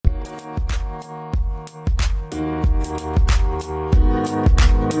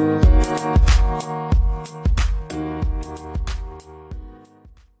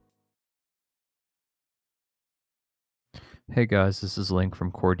Hey guys, this is Link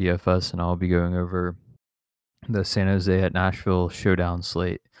from Core DFS, and I'll be going over the San Jose at Nashville Showdown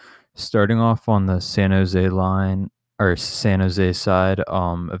slate. Starting off on the San Jose line or San Jose side,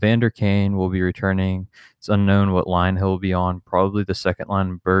 Evander Kane will be returning. It's unknown what line he'll be on. Probably the second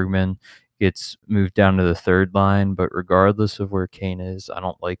line. Bergman gets moved down to the third line, but regardless of where Kane is, I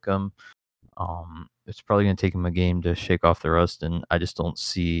don't like him. It's probably going to take him a game to shake off the rust, and I just don't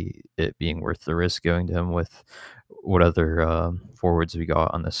see it being worth the risk going to him with what other forwards we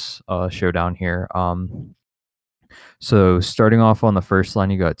got on this showdown here. So starting off on the first line,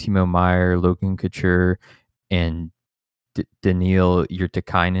 you got Timo Meier, Logan Couture, and Daniil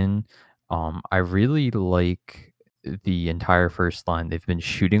Yurtikainen. I really like the entire first line. They've been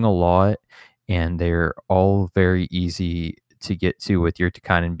shooting a lot, and they're all very easy to get to with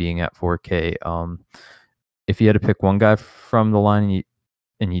Yurtikainen being at 4K. If you had to pick one guy from the line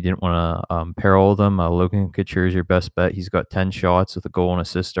and you didn't want to pair all of them, Logan Couture is your best bet. He's got 10 shots with a goal and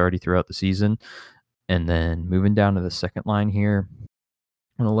assist already throughout the season. And then moving down to the second line here,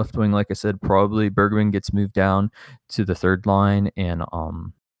 on the left wing, like I said, probably Bergman gets moved down to the third line, and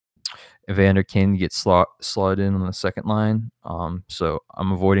Evander Kane gets slotted in on the second line. So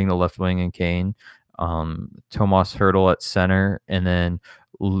I'm avoiding the left wing and Kane. Tomas Hertl at center, and then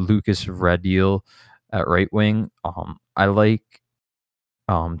Lucas Radil at right wing. I like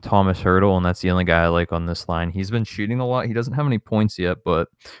Thomas Hertl, and that's the only guy I like on this line. He's been shooting a lot. He doesn't have any points yet, but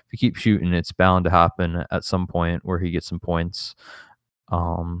if he keeps shooting, it's bound to happen at some point where he gets some points.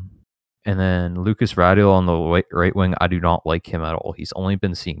 And then Lucas Radil on the right wing, I do not like him at all. He's only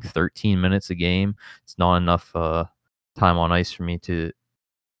been seeing 13 minutes a game. It's not enough time on ice for me to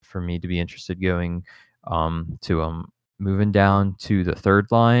be interested going to him. Moving down to the third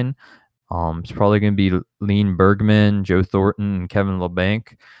line, it's probably going to be Lean Bergman, Joe Thornton, and Kevin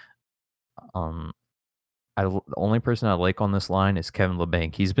LeBanc. The only person I like on this line is Kevin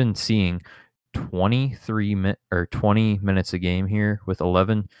LeBanc. He's been seeing 20 minutes a game here with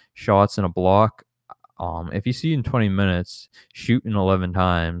 11 shots and a block. If you see in 20 minutes shooting 11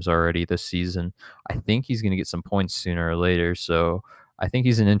 times already this season, I think he's going to get some points sooner or later. So I think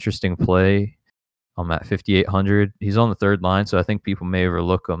he's an interesting play. At 5,800. He's on the third line, so I think people may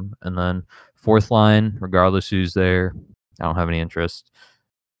overlook him. And then fourth line, regardless who's there, I don't have any interest.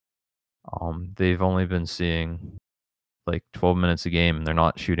 They've only been seeing like 12 minutes a game, and they're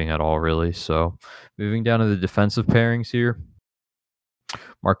not shooting at all, really. So moving down to the defensive pairings here,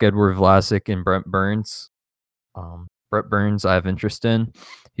 Marc-Edouard Vlasic and Brent Burns. Brent Burns, I have interest in.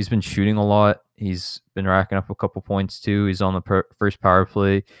 He's been shooting a lot. He's been racking up a couple points too. He's on the first power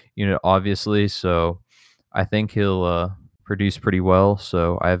play unit, obviously. So I think he'll produce pretty well.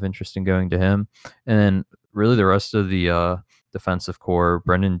 So I have interest in going to him. And then really the rest of the defensive core,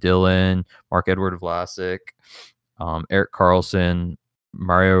 Brendan Dillon, Marc-Edouard Vlasic, Erik Karlsson,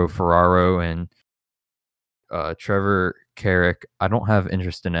 Mario Ferraro, and Trevor Carrick. I don't have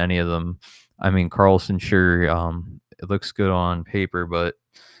interest in any of them. I mean, Karlsson, sure, it looks good on paper, but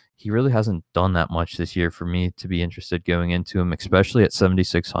he really hasn't done that much this year for me to be interested going into him, especially at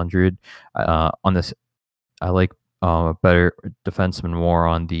 7,600. On this, I like better defenseman more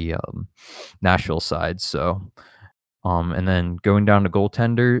on the Nashville side. So, and then going down to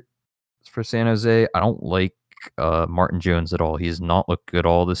goaltender for San Jose, I don't like Martin Jones at all. He has not looked good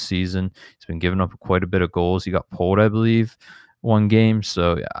all this season. He's been giving up quite a bit of goals. He got pulled, I believe, one game.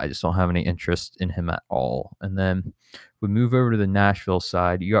 So yeah, I just don't have any interest in him at all. And then we move over to the Nashville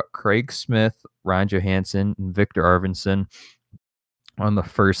side. You got Craig Smith, Ryan Johansson, and Victor Arvidsson on the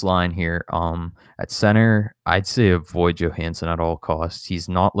first line here. At center, I'd say avoid Johansson at all costs. He's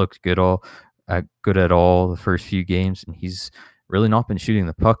not looked good at all the first few games, and he's really not been shooting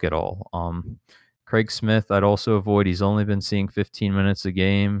the puck at all. Craig Smith, I'd also avoid. He's only been seeing 15 minutes a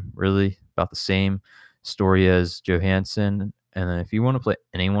game, really about the same story as Johansson. And then if you want to play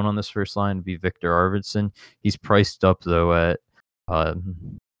anyone on this first line, it'd be Victor Arvidsson. He's priced up, though, at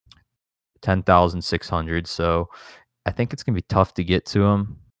 10,600. So I think it's going to be tough to get to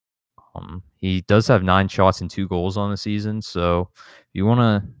him. He does have 9 shots and 2 goals on the season. So if you want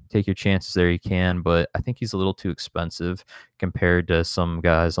to take your chances there, you can. But I think he's a little too expensive compared to some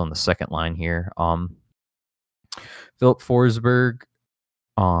guys on the second line here. Philip Forsberg,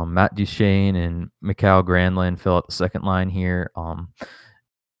 Matt Duchene, and Mikhail Granlund fill out the second line here.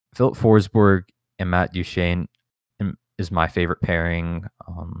 Philip Forsberg and Matt Duchene is my favorite pairing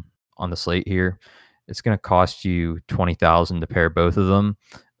on the slate here. It's going to cost you $20,000 to pair both of them,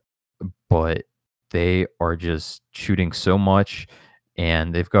 but they are just shooting so much,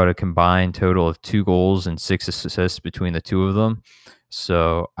 and they've got a combined total of 2 goals and 6 assists between the two of them.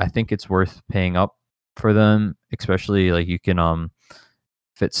 So I think it's worth paying up for them, especially like you can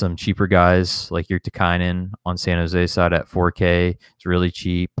fit some cheaper guys like your Takainen on San Jose side at 4K. It's really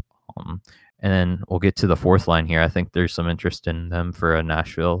cheap. Um, and then we'll get to the fourth line here. I think there's some interest in them for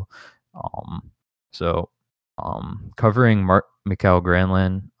Nashville. Um, so covering Mikael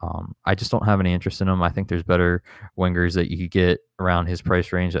Granlund, I just don't have any interest in him. I think there's better wingers that you could get around his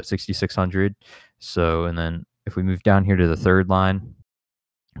price range at 6,600. So, and then if we move down here to the third line,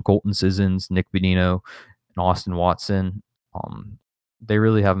 Colton Sissons, Nick Bonino, and Austin Watson, they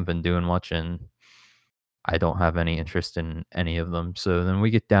really haven't been doing much, and I don't have any interest in any of them. So then we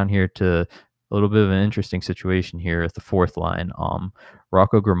get down here to a little bit of an interesting situation here at the fourth line.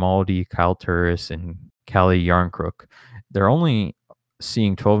 Rocco Grimaldi, Kyle Turris, and Callie Yarncrook. They're only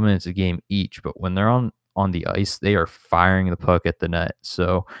seeing 12 minutes a game each, but when they're on the ice, they are firing the puck at the net.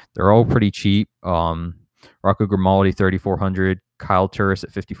 So they're all pretty cheap. Rocco Grimaldi 3,400, Kyle Turris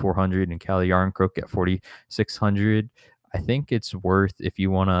at 5,400, and Callie Yarncrook at 4,600. I think it's worth if you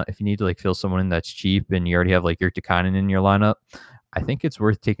need to like fill someone in that's cheap and you already have like your Takainen in your lineup. I think it's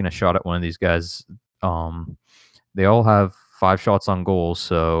worth taking a shot at one of these guys. They all have 5 shots on goal,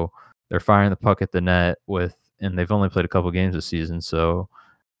 so they're firing the puck at the net and they've only played a couple games this season. So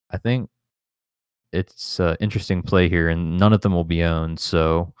I think it's an interesting play here, and none of them will be owned.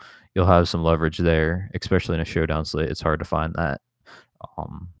 So you'll have some leverage there, especially in a showdown slate. It's hard to find that.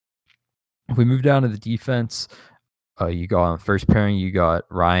 If we move down to the defense, you got on first pairing, you got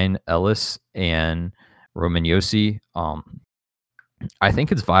Ryan Ellis and Roman Josi. I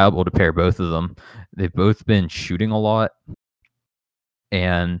think it's viable to pair both of them. They've both been shooting a lot,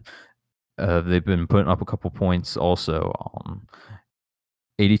 and they've been putting up a couple points also.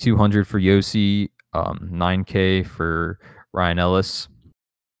 8,200 for Josi, 9K for Ryan Ellis.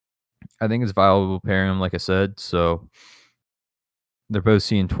 I think it's viable pairing them, like I said. So they're both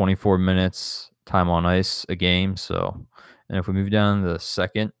seeing 24 minutes time on ice a game. So, and if we move down to the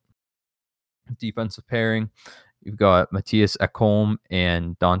second defensive pairing, you've got Matthias Ekholm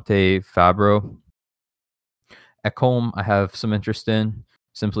and Dante Fabro. Ekholm, I have some interest in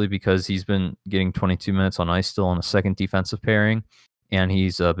simply because he's been getting 22 minutes on ice still on the second defensive pairing, and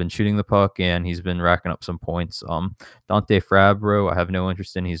he's been shooting the puck and he's been racking up some points. Dante Fabro, I have no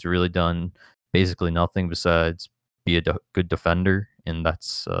interest in. He's really done basically nothing besides be a good defender, and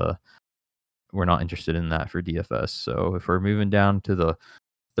that's we're not interested in that for DFS. So if we're moving down to the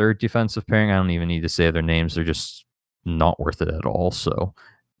third defensive pairing, I don't even need to say their names. They're just not worth it at all. So,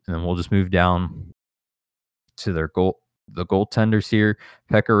 and then we'll just move down to the goaltenders here.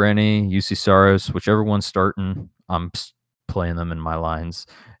 Pekka Rinne, UC Saros, whichever one's starting, I'm playing them in my lines.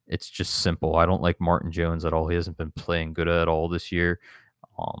 It's just simple. I don't like Martin Jones at all. He hasn't been playing good at all this year.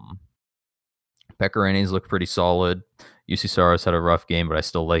 Pekka Rinne's looked pretty solid. UC Saros had a rough game, but I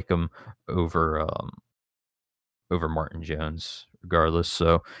still like him over Martin Jones regardless.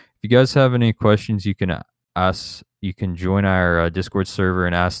 So if you guys have any questions, you can ask. You can join our Discord server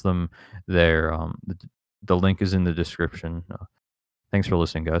and ask them there. The link is in the description. Thanks for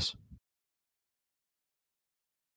listening, guys.